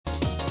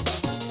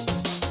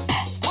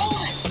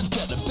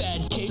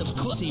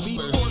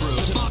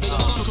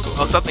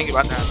Oh, something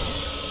about that.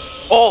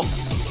 Oh!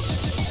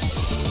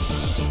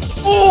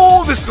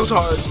 Oh, this goes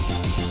hard!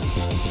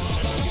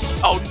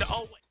 Oh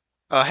no!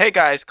 Hey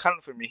guys,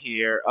 cometflamer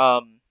here.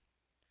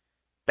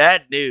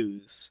 Bad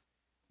news.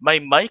 My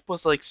mic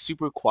was like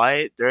super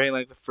quiet during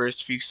like the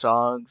first few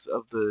songs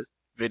of the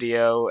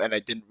video, and I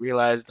didn't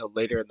realize until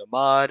later in the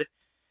mod.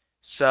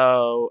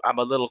 So I'm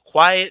a little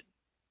quiet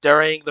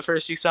during the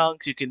first few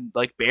songs. You can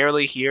like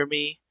barely hear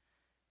me.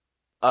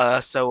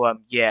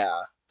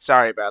 Yeah.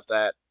 Sorry about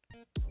that.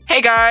 Hey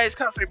guys,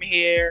 cometflamer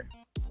here.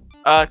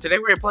 Today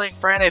we're playing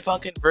FNF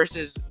Funkin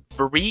versus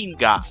Vreen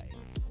Guy.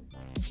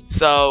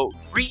 So,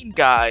 Vreen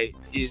Guy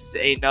is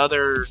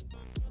another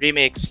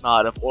remix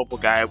mod of Ourple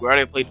Guy. We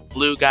already played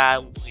Vloo Guy,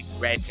 we played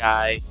Red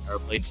Guy, or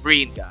we played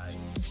Vreen Guy.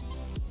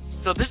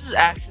 So this is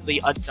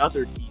actually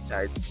another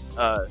D-Sides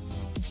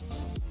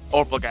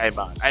Ourple Guy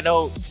mod. I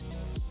know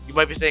you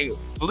might be saying,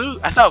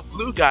 I thought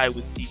Vloo Guy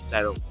was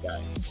D-Sides Ourple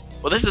Guy.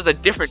 Well, this is a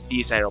different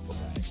D-Sides Ourple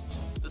Guy.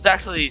 This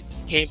actually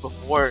came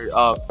before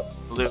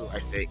Vloo, I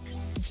think.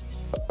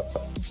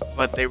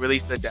 But they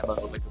released the demo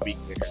like a week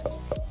later.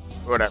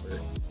 Or whatever.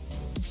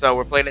 So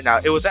we're playing it now.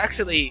 It was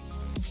actually...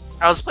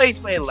 I was playing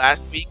it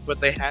last week, but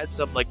they had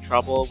some like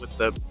trouble with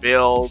the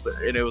build,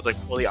 and it was like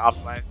fully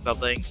optimized or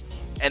something.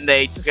 And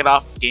they took it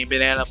off Game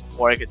Banana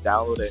before I could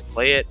download it and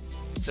play it.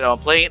 So I'm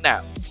playing it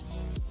now.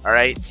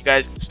 Alright, you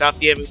guys can stop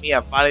DMing me,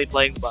 I'm finally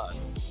playing the mod.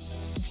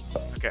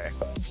 Okay.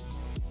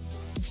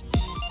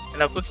 And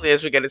now quickly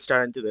as we get it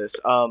started into this,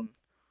 3,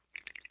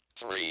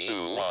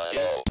 2, 1.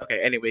 Okay,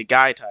 anyway,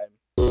 guy time.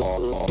 I'm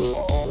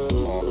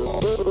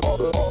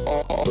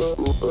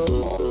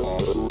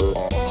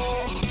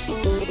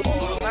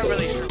not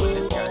really sure what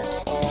this guy is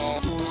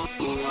called.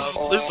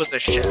 Vloo was a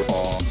chef.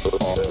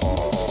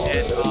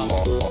 And,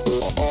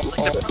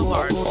 like the pro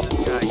art of this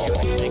guy, you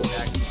can make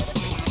that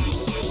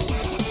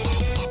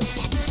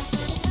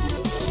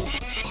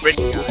Red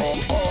Guy.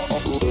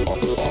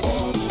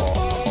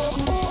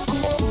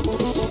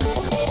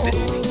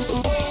 These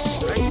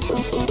sprites.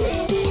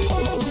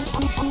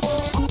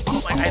 Oh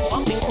my, I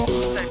love these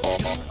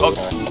Oh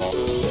god.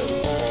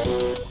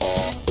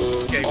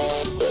 Okay,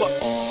 what?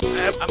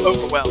 I'm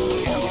overwhelmed.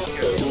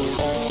 Okay.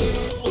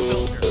 Full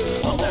filter.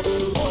 Oh, that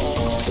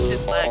just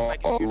didn't lag my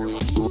computer.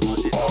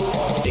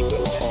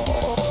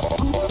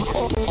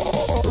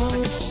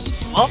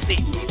 Love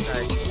these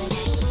D-Sides.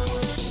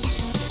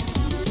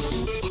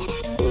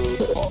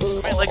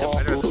 I might like them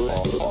better than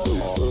that. To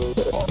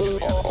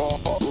be honest.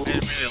 I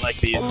really like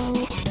these.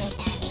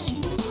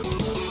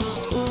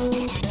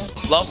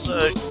 Love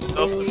the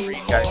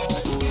Vreen guys.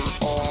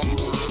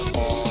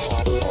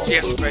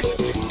 Yeah, sprites. I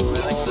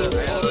like the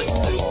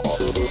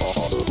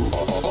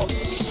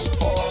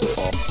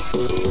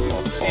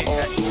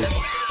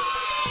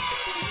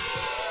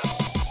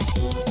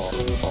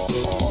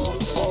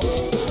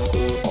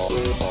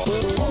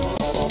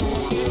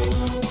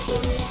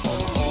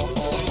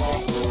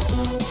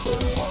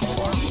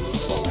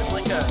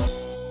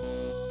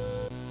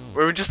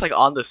we're just like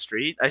on the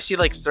street. I see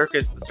like the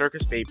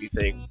circus baby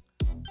thing.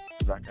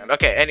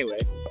 Okay, anyway.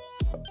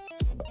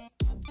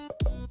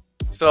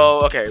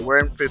 So, okay, we're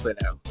in free play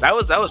now. That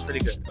was pretty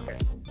good. Okay.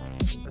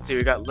 Let's see,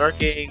 we got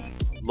lurking,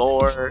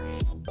 lore,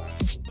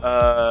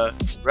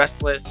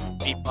 restless,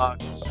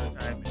 beatbox,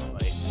 showtime, and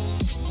light.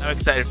 I'm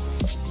excited for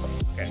this one.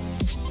 Okay.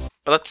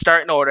 But let's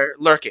start in order.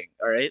 Lurking,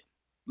 alright?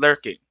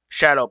 Lurking.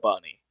 Shadow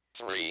Bunny.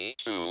 3,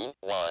 2,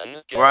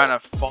 1. We're on a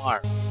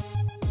farm.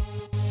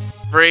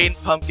 Vreen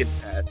Pumpkin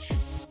Patch.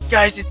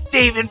 Guys, it's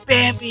Dave and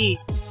Bambi!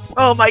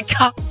 Oh my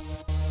god!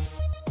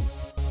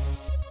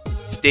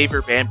 It's Dave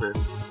or Bamber.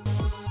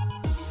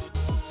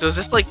 So is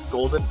this like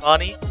Golden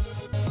Bonnie?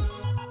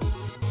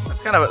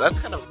 That's kind of a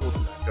cool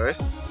design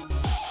choice.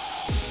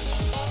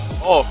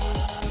 Oh,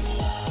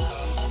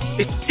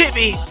 it's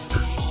Pibby!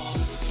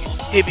 It's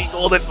Pibby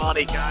Golden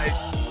Bonnie,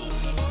 guys.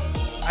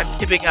 I'm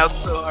pibbing out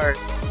so hard.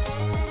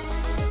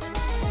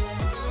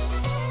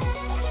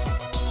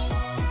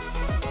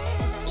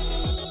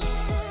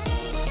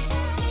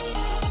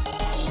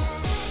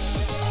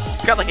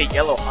 It's got like a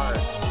yellow heart.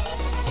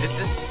 Is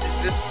this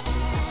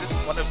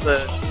one of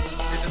the?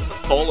 Is this the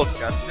soul of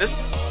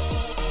justice?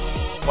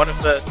 One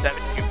of the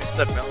 7 humans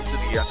that fell into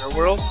the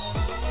underworld?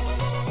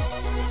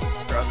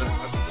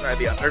 Or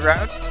the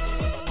underground?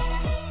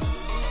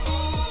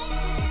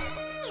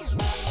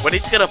 When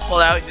he's gonna pull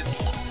out his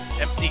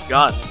empty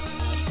gun?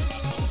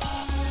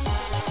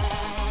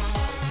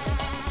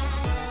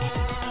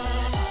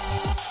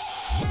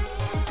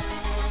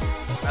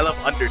 I love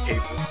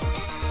Undertable.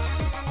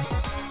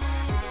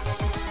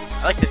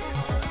 I like this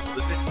instrument.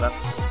 This instrument is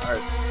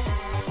hard.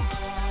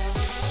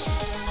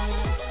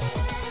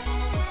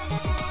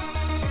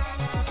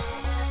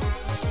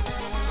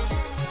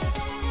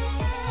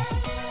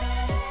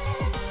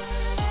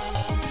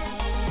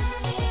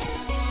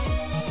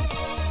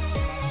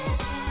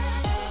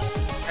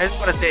 I just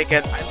want to say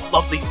again, I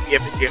love these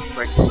BFG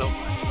sprites so much.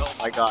 Oh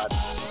my god.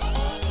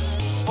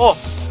 Oh!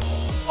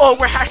 Oh,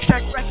 we're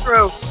hashtag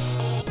retro!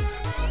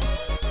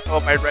 Oh,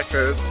 my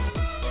retros.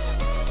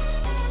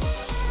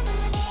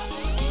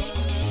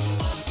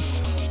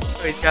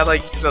 Oh, he's got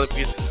like his other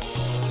music.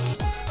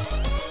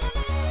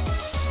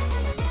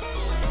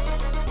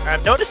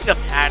 I'm noticing a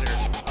pattern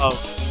of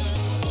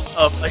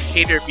a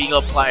shader being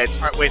applied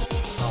partway through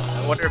the song.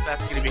 I wonder if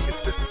that's going to be a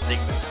consistent thing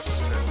that happens.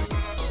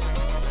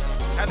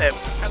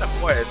 Kind of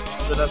for it, as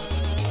long as it doesn't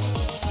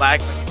lag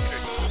my computer.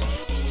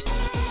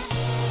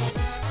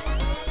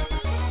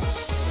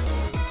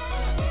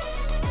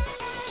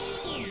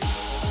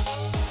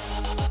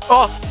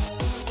 Oh!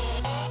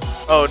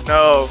 Oh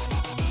no.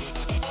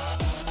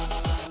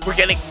 We're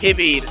getting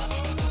pibbied.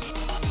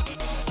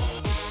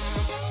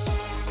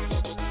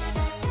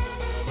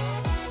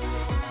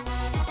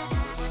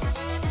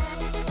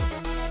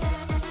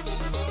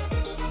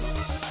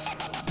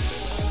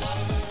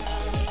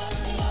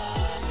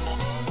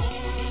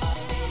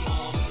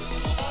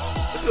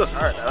 This goes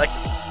hard. I like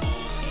this.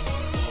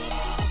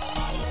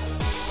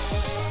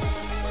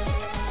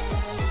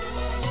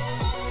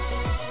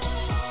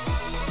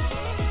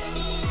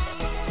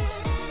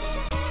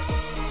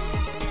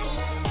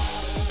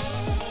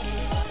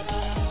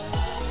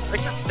 I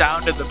like the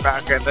sound in the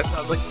background. That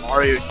sounds like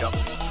Mario jumping.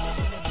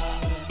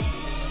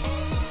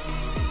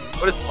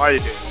 What is Mario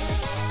doing?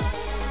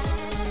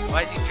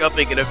 Why is he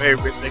jumping in a very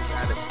rhythmic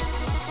manner?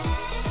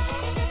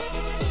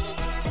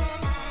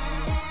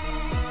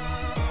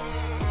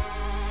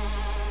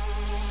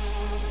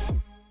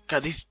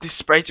 God, these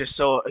sprites are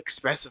so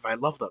expressive. I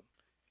love them.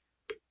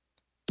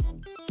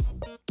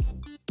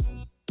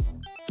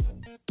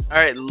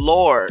 Alright,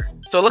 lore.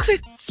 So it looks like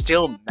it's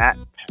still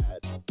Matpad.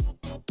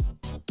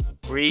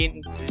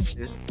 Green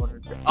business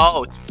order.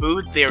 Oh, it's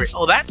food theory.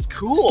 Oh, that's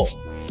cool.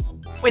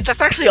 Wait,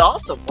 that's actually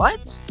awesome.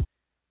 What?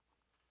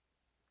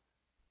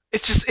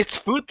 It's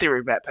food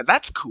theory Matpad.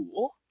 That's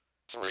cool.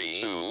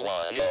 3, 2,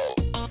 1, go.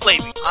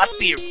 Flaming hot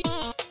theories.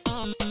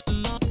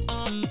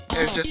 And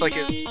it's just like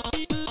his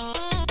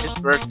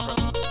bird from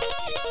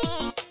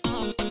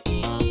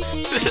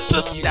this is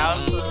the down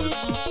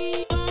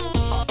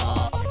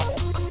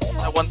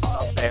that one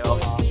thumbnail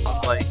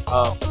like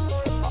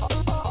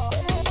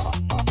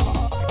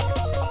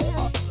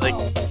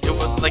it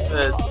was like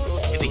the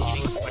eating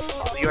too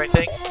much you, I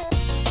think.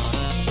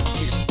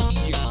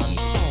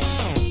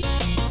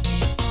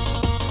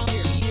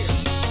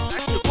 I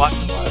actually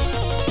watched a lot of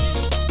that.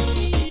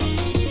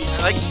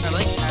 I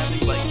like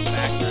having like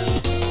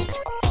background.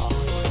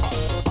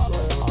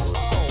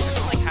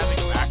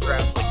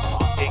 Like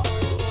talking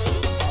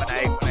when I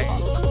play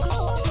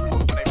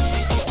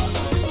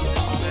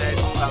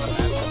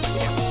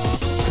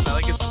I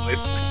like his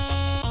voice.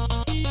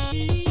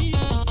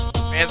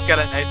 Man's got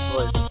a nice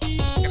voice.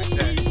 What can I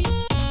say?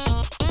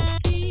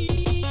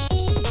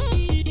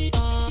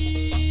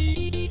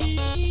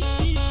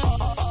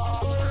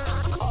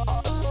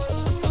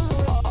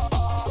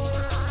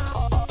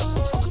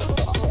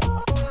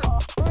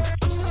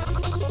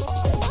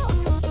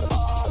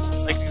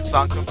 Like the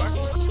song so far?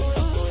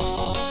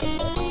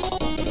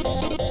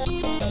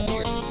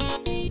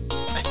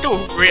 I still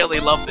really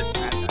love this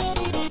cat.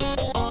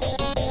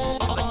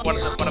 It's like one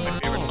of my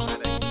favorite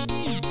cosmetics.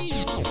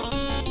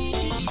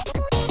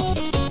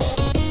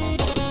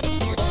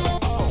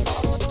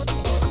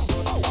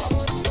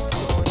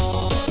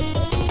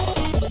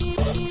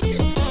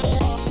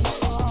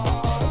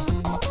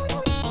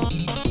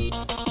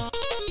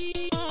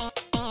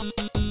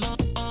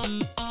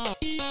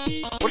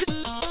 What is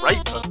this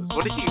right pose?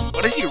 What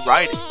is he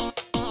writing?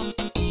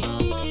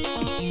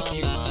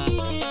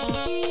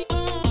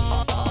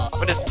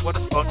 What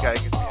is Phone Guy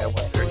gonna be, I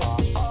wonder?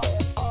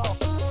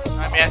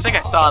 I mean, I think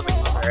I saw on the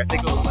cover. I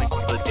think it was like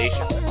one of the day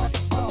shift memories.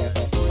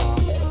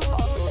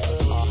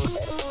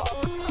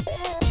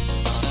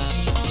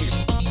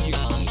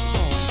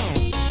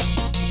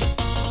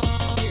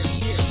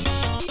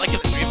 I like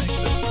this remix.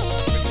 This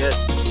is pretty good.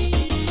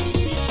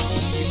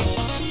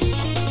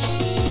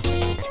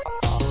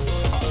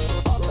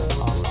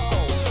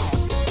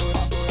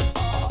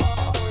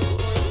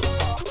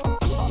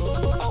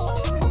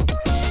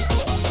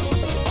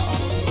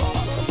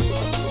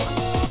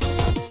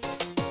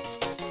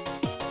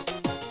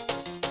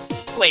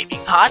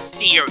 Flaming hot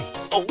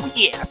theories. Oh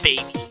yeah,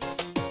 baby.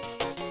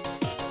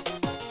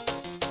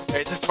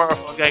 Alright, is this part where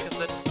Phone Guy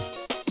comes in?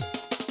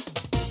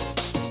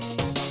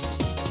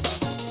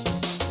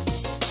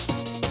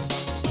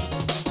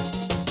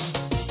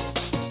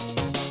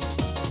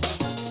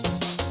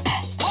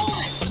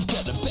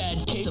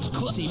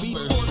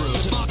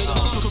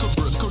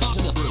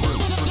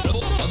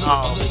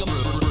 Oh.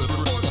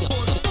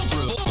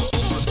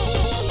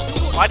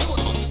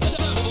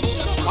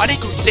 Why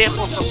did you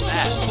sample from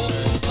that?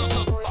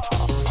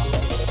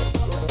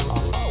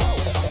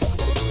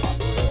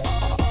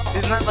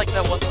 Isn't that like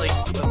that one, like,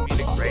 the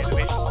music for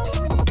animation?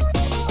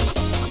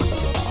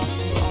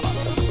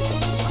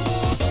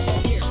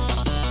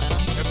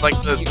 It's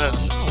like the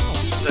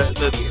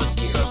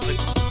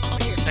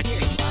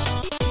sexy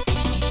clown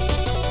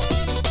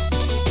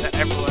that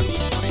everyone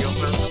be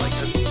over like a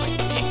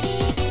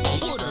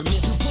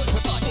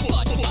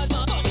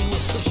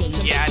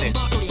yeah, it is.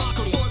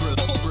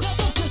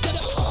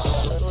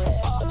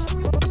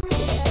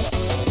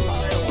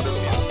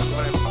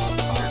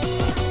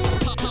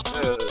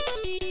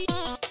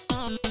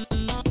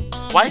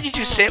 Why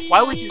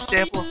would you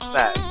sample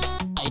that?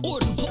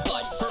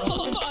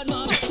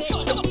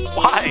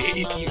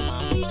 Why?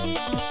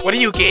 What do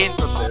you gain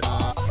from this?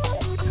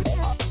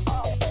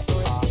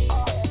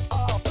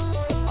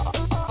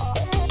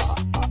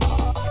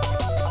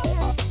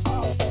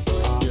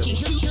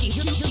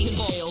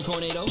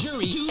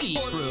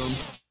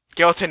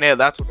 Gale tornado,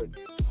 that's what it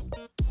is.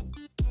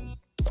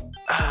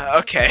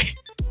 Okay.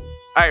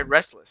 Alright,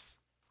 Restless.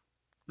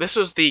 This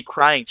was the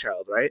crying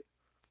child, right?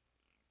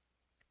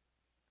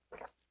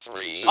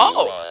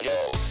 Oh!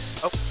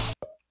 Oh.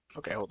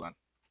 Okay, hold on.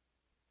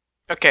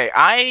 Okay,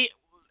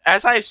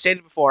 as I've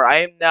stated before, I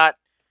am not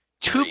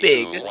too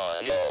big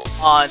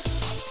on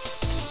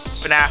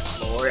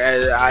FNF lore.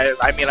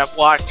 I mean, I've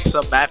watched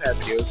some map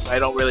videos, but I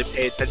don't really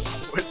pay attention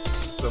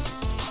to them.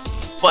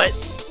 But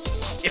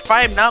if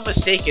I am not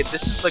mistaken,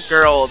 this is the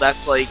girl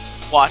that's like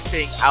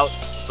watching out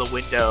the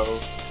window,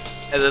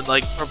 and then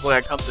like Purple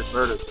Guy comes and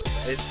murders her,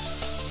 right?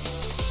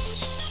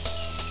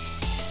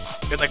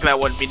 And like that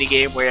one mini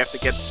game where you have to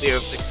give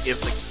the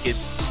kids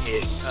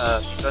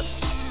pizza.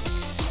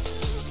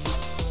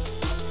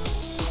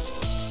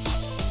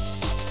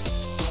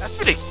 That's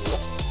pretty cool.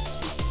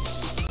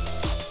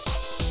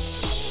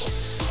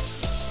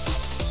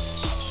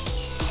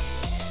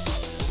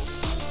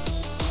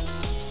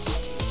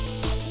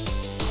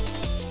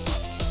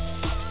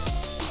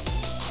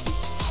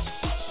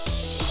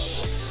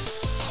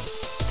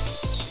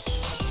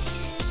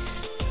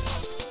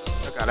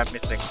 Oh god, I'm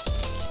missing.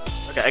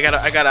 Okay, I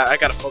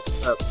gotta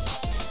focus up.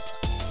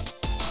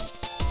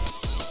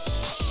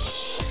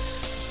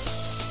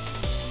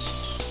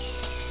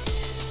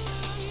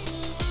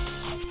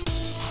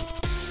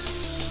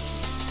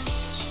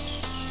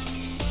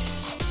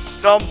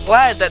 So I'm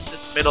glad that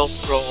this middle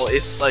scroll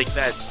is like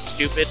that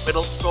stupid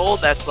middle scroll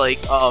that's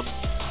like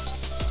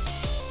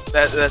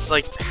that's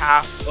like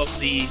half of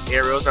the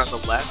arrows on the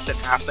left and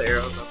half the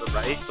arrows on the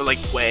right, but like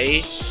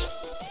way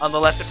on the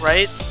left and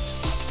right,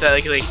 so that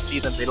I can like see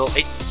the middle.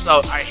 It's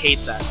so I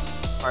hate that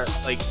part,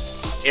 like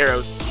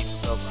arrow scheme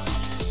so much.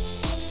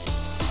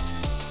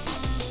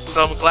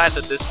 So I'm glad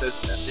that this does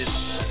that.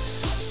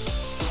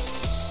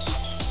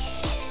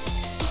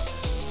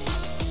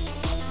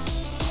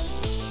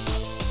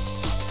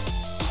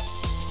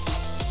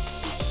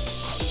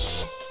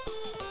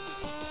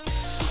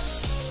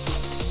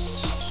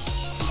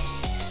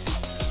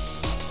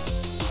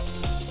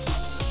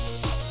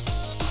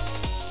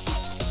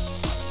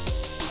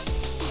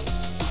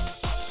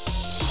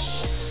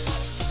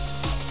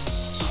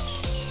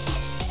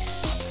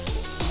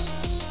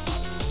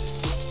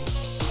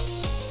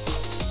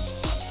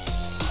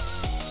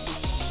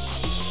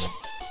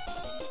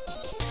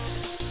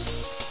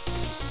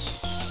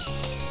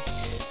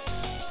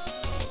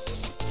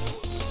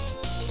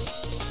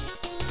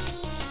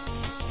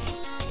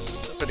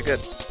 Pretty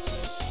good.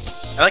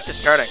 I like the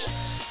starting.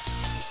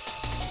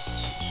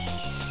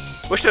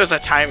 Wish there was a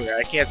timer.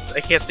 I can't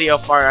see how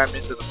far I'm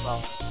into the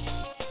song.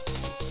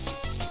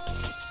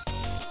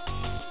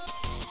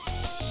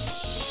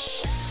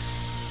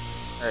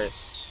 Alright.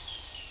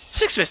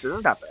 6 misses,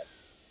 that's not bad.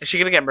 Is she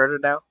gonna get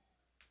murdered now?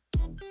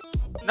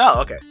 No,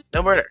 okay.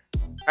 No murder.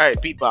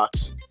 Alright,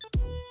 beatbox.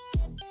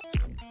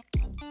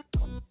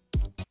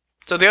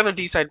 So the other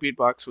D-side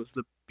beatbox was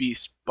the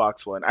Beast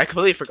Box one. I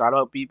completely forgot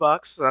about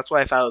beatbox, so that's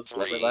why I thought it was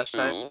Blubber last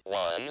time.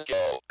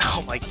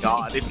 Oh my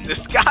god, it's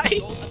this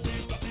guy!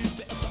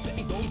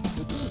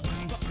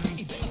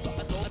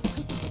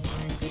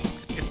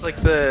 It's like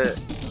the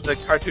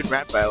cartoon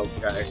rap battles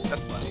guy.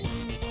 That's funny.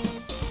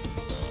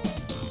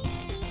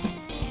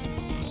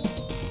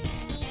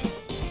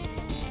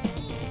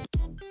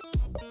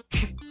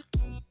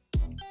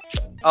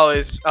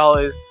 always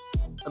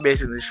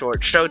amazingly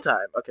short.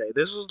 Showtime. Okay,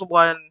 this was the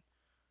one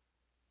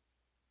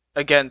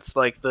against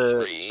like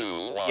the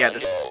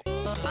this.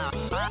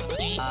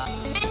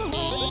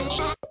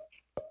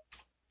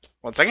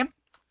 1 second.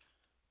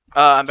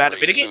 I'm bad at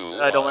video games.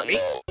 Don't let me.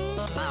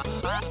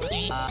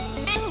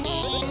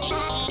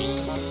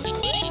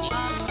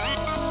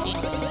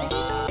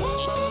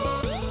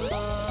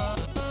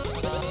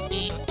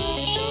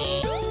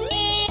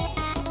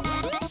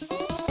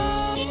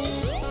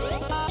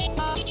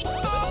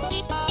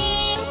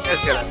 This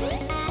guy's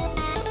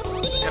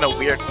got a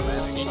weird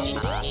commanding.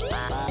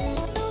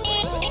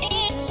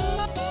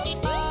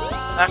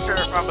 Not sure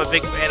if I'm a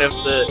big fan of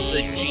the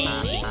G.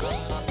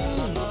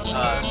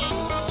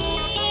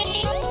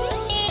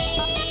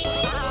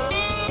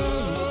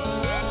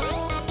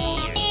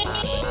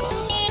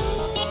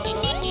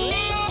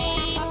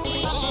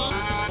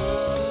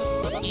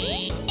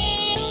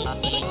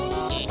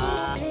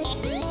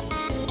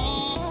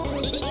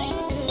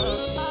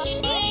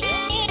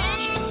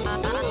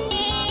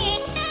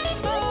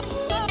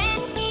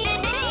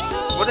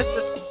 What is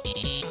this?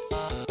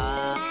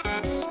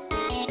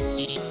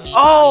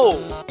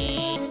 Oh!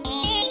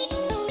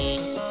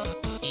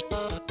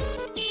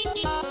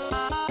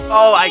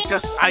 Oh, I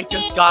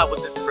just got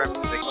what this is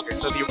referencing. Okay,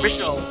 so the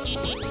original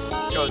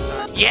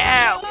Showtime.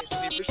 Yeah! Okay, so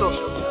the original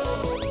Showtime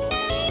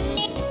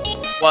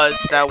was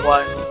that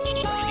one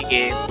mini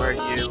game where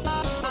you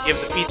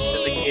give the pizza to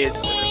the kids,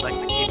 and then like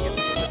the kid gets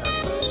to put it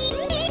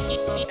outside.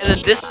 And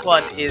then this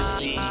one is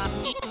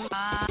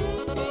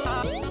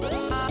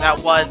that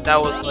one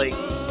that was like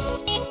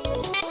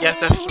you have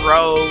to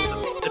throw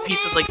the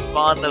pizza's like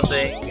spawn the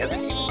thing, and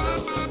then you throw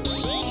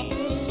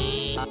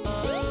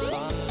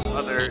the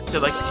other to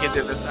like the kids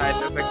on the side.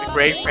 There's like the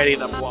Gray Freddy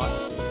that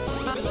walks.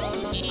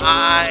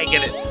 I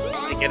get it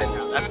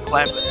now. That's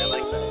clever. I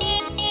like that.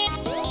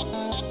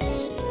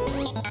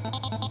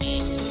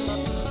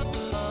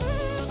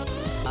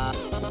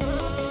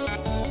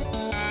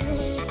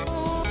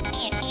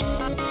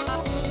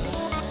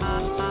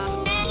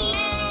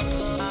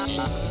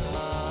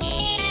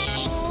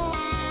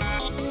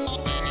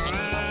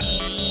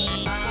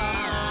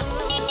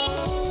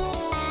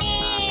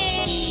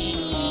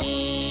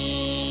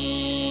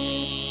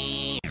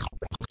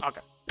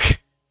 Okay.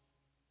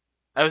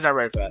 I was not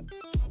ready for that.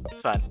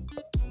 It's fine.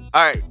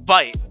 Alright,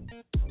 bite.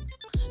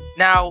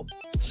 Now,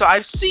 so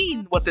I've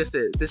seen what this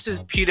is. This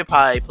is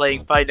PewDiePie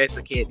playing Five Nights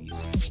at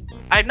Candy's.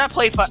 I've not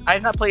played Five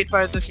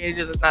Nights at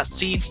Candy's, I've not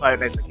seen Five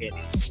Nights at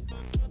Candy's.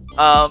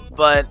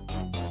 But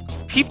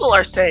people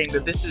are saying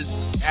that this is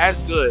as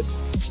good,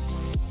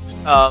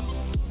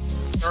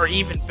 or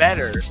even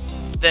better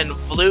than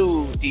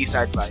Vloo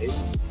D-Sides Bite.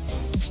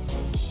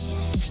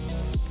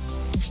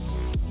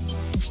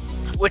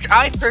 Which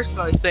I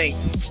personally think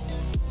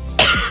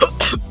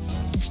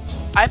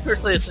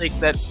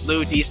that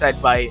Vloo D-Sides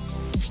Bite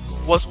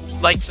was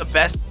like the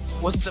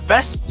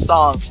best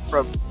song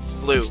from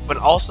Vloo, but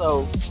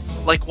also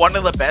like one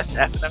of the best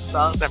FNF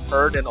songs I've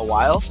heard in a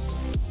while.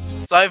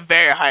 So I have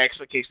very high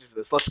expectations for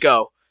this. Let's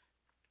go.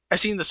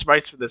 I've seen the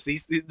sprites for this.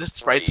 These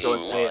sprites go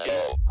insane. How's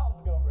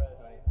it going, bros?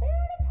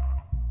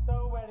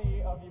 So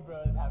many of you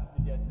bros have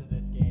suggested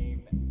this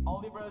game.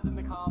 All the bros in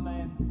the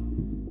comments,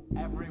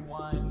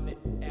 everyone.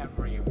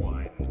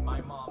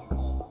 My mom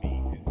called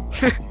me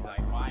to she's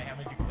like, why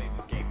haven't you played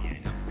this game yet?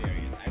 And I'm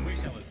serious. I wish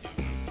I was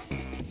doing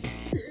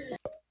it.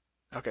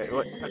 Okay,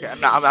 what? Okay, I'm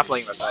not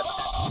playing that side.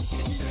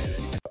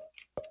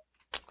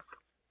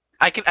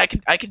 I can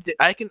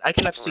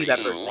FC that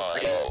first.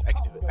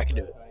 I can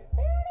do it.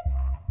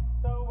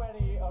 So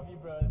many of you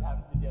bros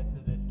have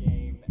suggested this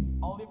game.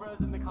 All the bros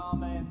in the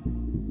comments,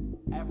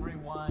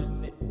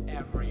 everyone.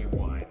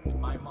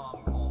 My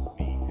mom called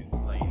me to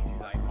play and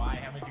she's like, why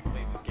haven't you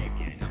played this game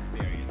yet? And I'm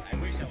serious. I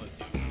wish I was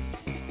doing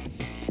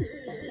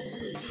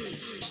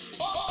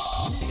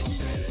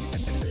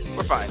it.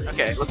 We're fine.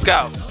 Okay, let's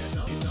go.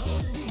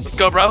 Let's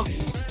go, bro.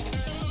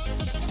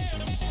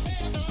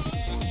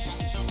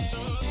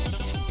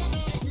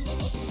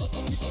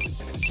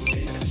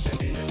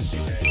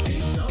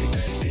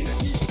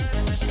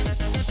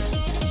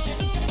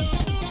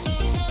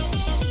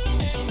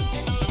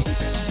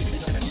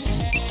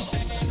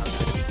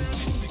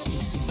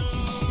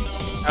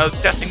 I was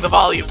testing the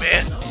volume,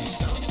 man.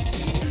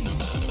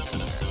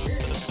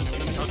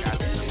 Oh god.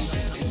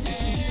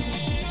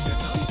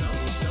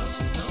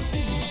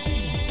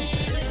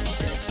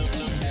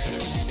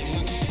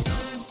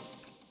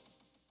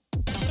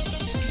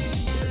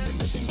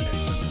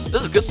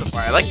 This is good so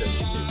far. I like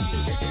this.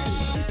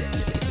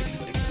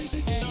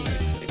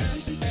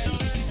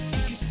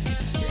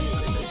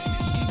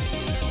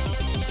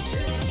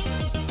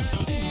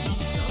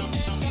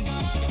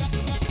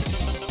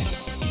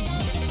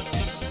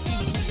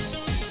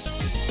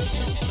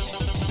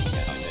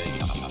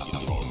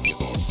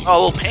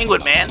 Oh, little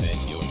penguin, man.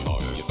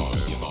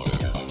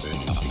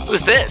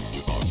 Who's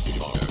this?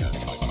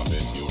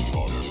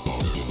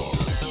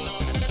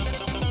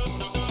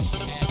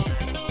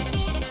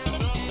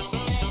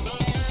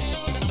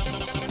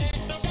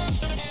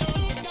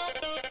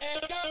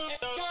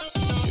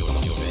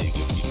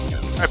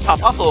 Alright,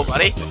 pop off a little,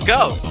 buddy. Let's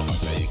go.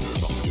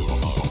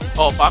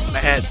 Oh, pop in my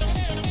head.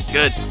 It's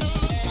good.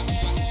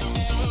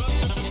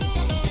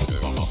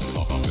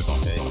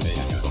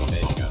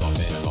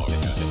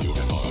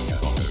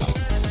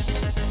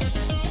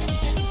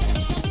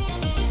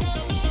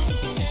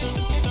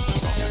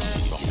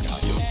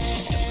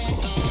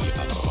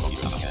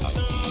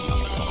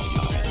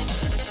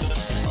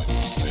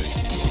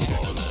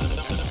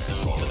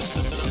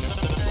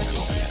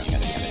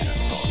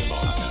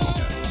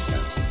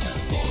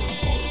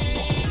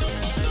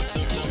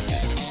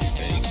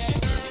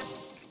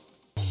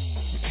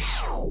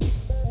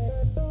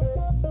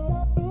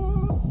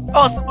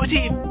 Oh, it's the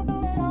motif!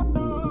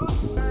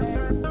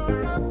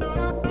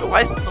 Wait, why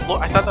is it the lore?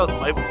 I thought that was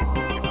my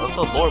motif. That's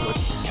the lore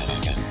motif.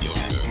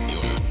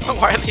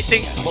 Why are they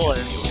singing lore?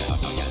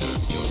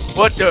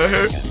 What the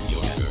heck?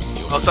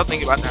 Oh,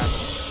 something about that.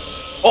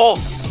 Oh!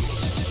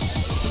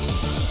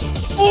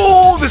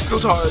 Oh, this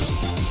goes hard!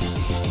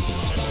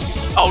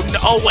 Oh, no,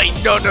 oh wait,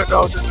 no.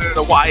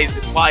 Why is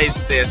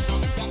it this?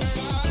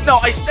 No,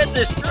 I said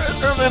this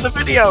earlier in the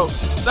video!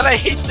 That I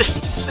hate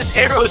this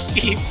arrow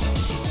scheme!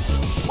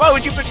 Why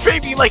would you betray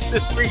me like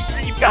this, Green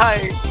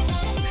Guy?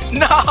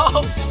 No!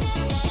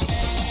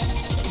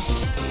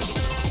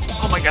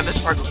 Oh my god, this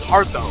part was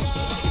hard though.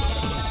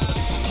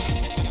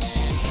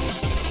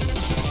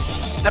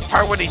 That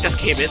part when he just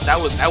came in, that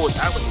was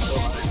so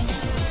hard.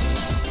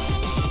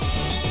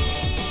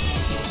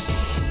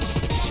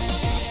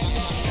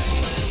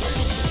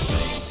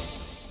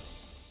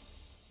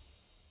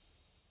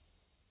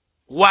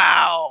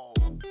 Wow!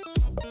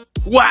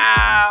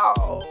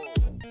 Wow!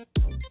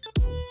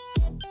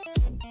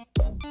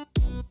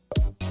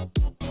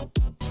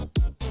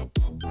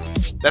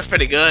 That's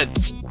pretty good.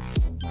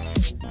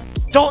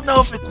 Don't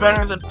know if it's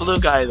better than Vloo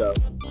Guy though.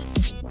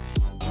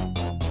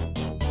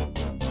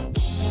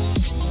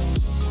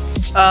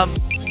 I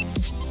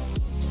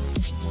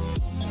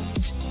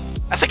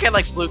think I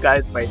like Vloo Guy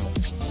by.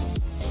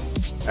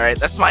 Alright,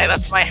 that's my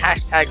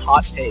hashtag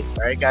hot take,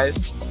 alright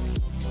guys?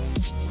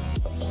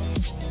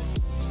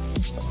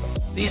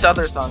 These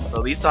other songs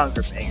though, these songs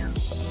are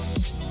bangers.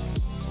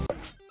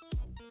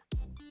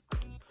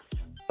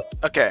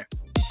 Okay.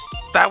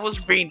 That was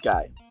Vreen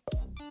Guy.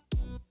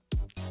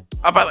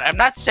 Oh, by the way, I'm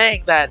not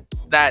saying that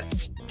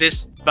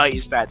this bite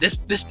is bad. This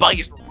bite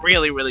is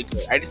really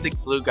good. I just think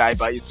Vloo Guy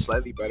bite is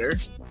slightly better.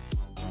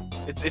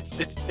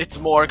 It's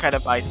more kind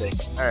of my thing.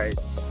 Alright.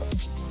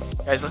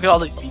 Guys, look at all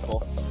these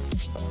people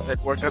that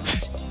work on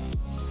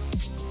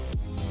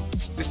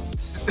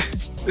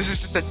this is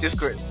just a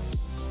Discord.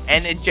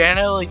 And it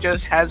generally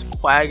just has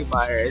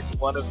Quagmire as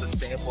one of the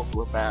samples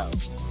about.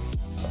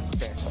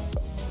 Okay.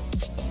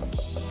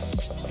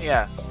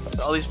 Yeah.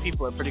 So all these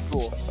people are pretty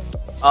cool.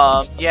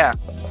 Yeah.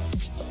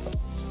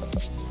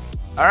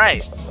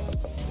 Alright.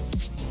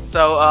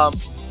 So,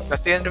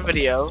 that's the end of the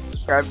video.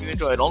 Subscribe if you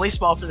enjoyed. Only a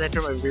small percentage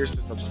of my viewers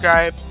to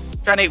subscribe. I'm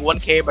trying to hit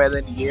 1K by the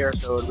end of the year,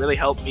 so it would really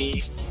help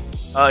me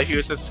if you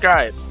would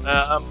subscribe.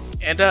 Yeah.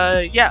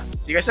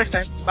 See you guys next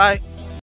time. Bye.